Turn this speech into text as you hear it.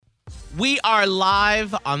We are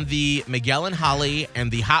live on the Miguel and Holly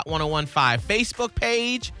and the Hot 101.5 Facebook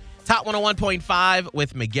page. It's Hot 101.5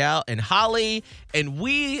 with Miguel and Holly. And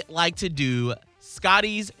we like to do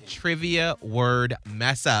Scotty's trivia word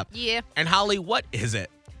mess up. Yeah. And Holly, what is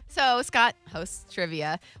it? So Scott hosts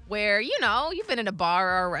trivia where, you've been in a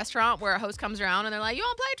bar or a restaurant where a host comes around and they're like, you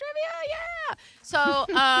want to play trivia?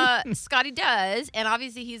 Yeah. So Scotty does. And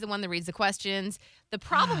obviously he's the one that reads the questions. The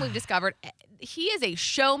problem we've discovered, he is a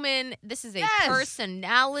showman. This is a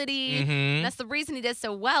personality. Mm-hmm. That's the reason he does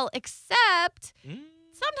so well, except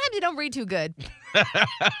sometimes you don't read too good.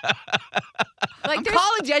 I'm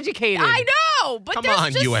college educated. I know, but Come there's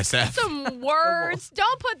on, just USF. some words.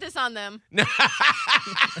 Don't put this on them.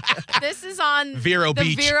 This is on Vero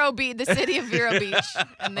Beach. The city of Vero Beach.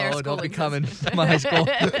 And their school don't be coming exists. to my high school.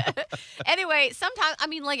 Anyway, sometimes,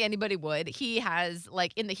 like anybody would, he has,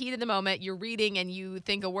 in the heat of the moment, you're reading and you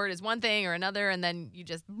think a word is one thing or another, and then you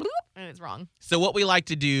just bloop, and it's wrong. So what we like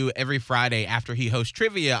to do every Friday after he hosts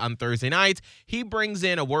trivia on Thursday nights, he brings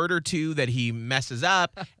in a word or two that he messes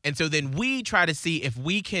up. And so then we try to see if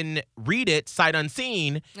we can read it sight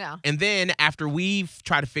unseen. Yeah. And then after we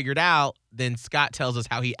try to figure it out, then Scott tells us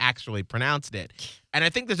how he actually pronounced it. And I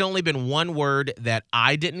think there's only been one word that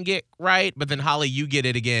I didn't get right, but then Holly, you get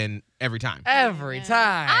it again every time. Every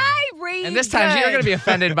time. I read And this time good. you're going to be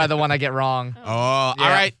offended by the one I get wrong. Oh, all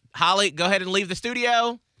right. Holly, go ahead and leave the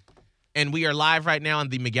studio. And we are live right now on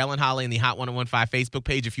the Miguel and Holly and the Hot 101.5 Facebook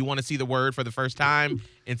page if you want to see the word for the first time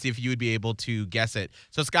and see if you would be able to guess it.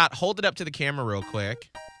 So, Scott, hold it up to the camera real quick.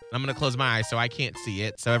 I'm going to close my eyes so I can't see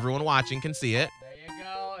it, so everyone watching can see it. There you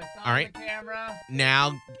go. It's on All right. the camera.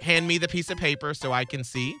 Now, hand me the piece of paper so I can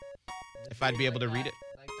see if I'd be able to read it.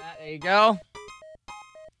 Like that. There you go.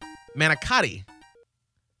 Manicotti.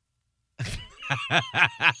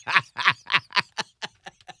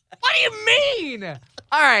 What do you mean?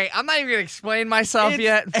 All right. I'm not even going to explain myself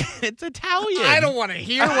yet. It's Italian. I don't want to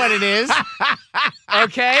hear what it is.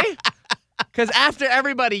 Okay? Because after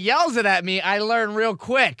everybody yells it at me, I learn real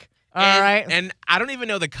quick. All right. And I don't even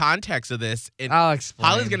know the context of this. And I'll explain.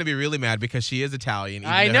 Holly's going to be really mad because she is Italian.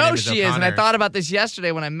 I even though her know name she is, and I O'Connor. thought about this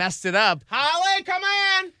yesterday when I messed it up. Holly, come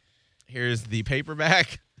on. Here's the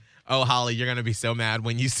paperback. Oh, Holly, you're going to be so mad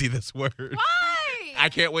when you see this word. Why? I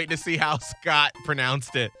can't wait to see how Scott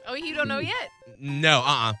pronounced it. Oh, you don't know yet? No,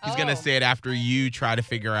 He's going to Oh. say it after you try to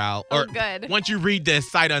figure out. Oh, Or good. once you read this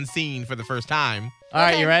sight unseen for the first time. All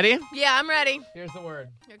right, Okay. you ready? Yeah, I'm ready. Here's the word.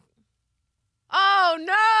 Oh,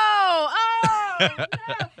 no. Oh, no. How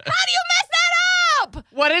do you mess that up?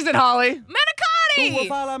 What is it, Holly? Manicotti.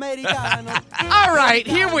 All right,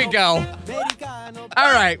 here we go.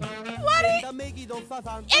 All right. What?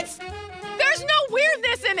 There's no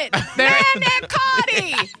weirdness in it. There-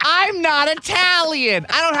 Manicotti. I'm not Italian.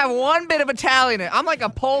 I don't have one bit of Italian in it. I'm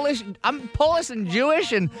I'm Polish and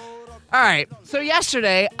Jewish and all right. So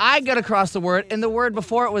yesterday I got across the word and the word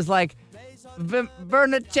before it was like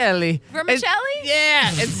vermicelli. Vermicelli? Yeah.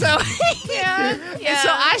 And so Yeah. And so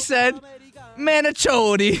I said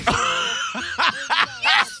Manicotti.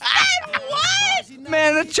 What?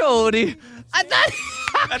 Manicotti. I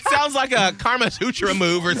thought That sounds like a Karma Sutra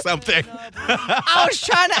move or something. I was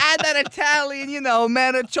trying to add that Italian,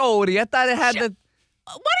 Manicotti. I thought it had the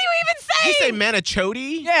What are you even saying? You say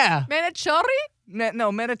manicotti? yeah. Manicotti?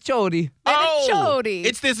 No, Manicotti. Manicotti.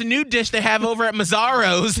 It's this new dish they have over at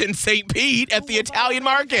Mazzaro's in St. Pete at the Italian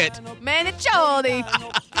market. Manicotti.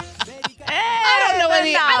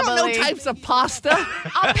 I don't know types of pasta.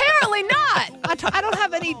 Apparently not. I don't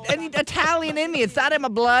have any Italian in me. It's not in my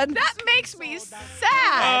blood. That makes me sad.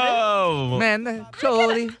 Oh.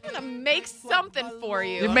 Manicotti. I'm gonna make something for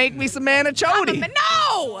you. You make me some manicotti.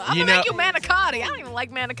 No! I'm You gonna know- make you manicotti. I don't even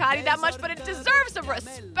like manicotti that much, but it deserves some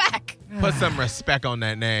respect. Put some respect on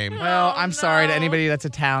that name. Well, I'm sorry to no. anybody that's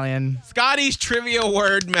Italian. Scotty's trivia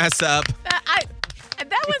word mess up.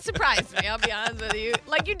 That one surprised me, I'll be honest with you.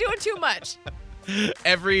 Like, you're doing too much.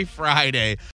 Every Friday.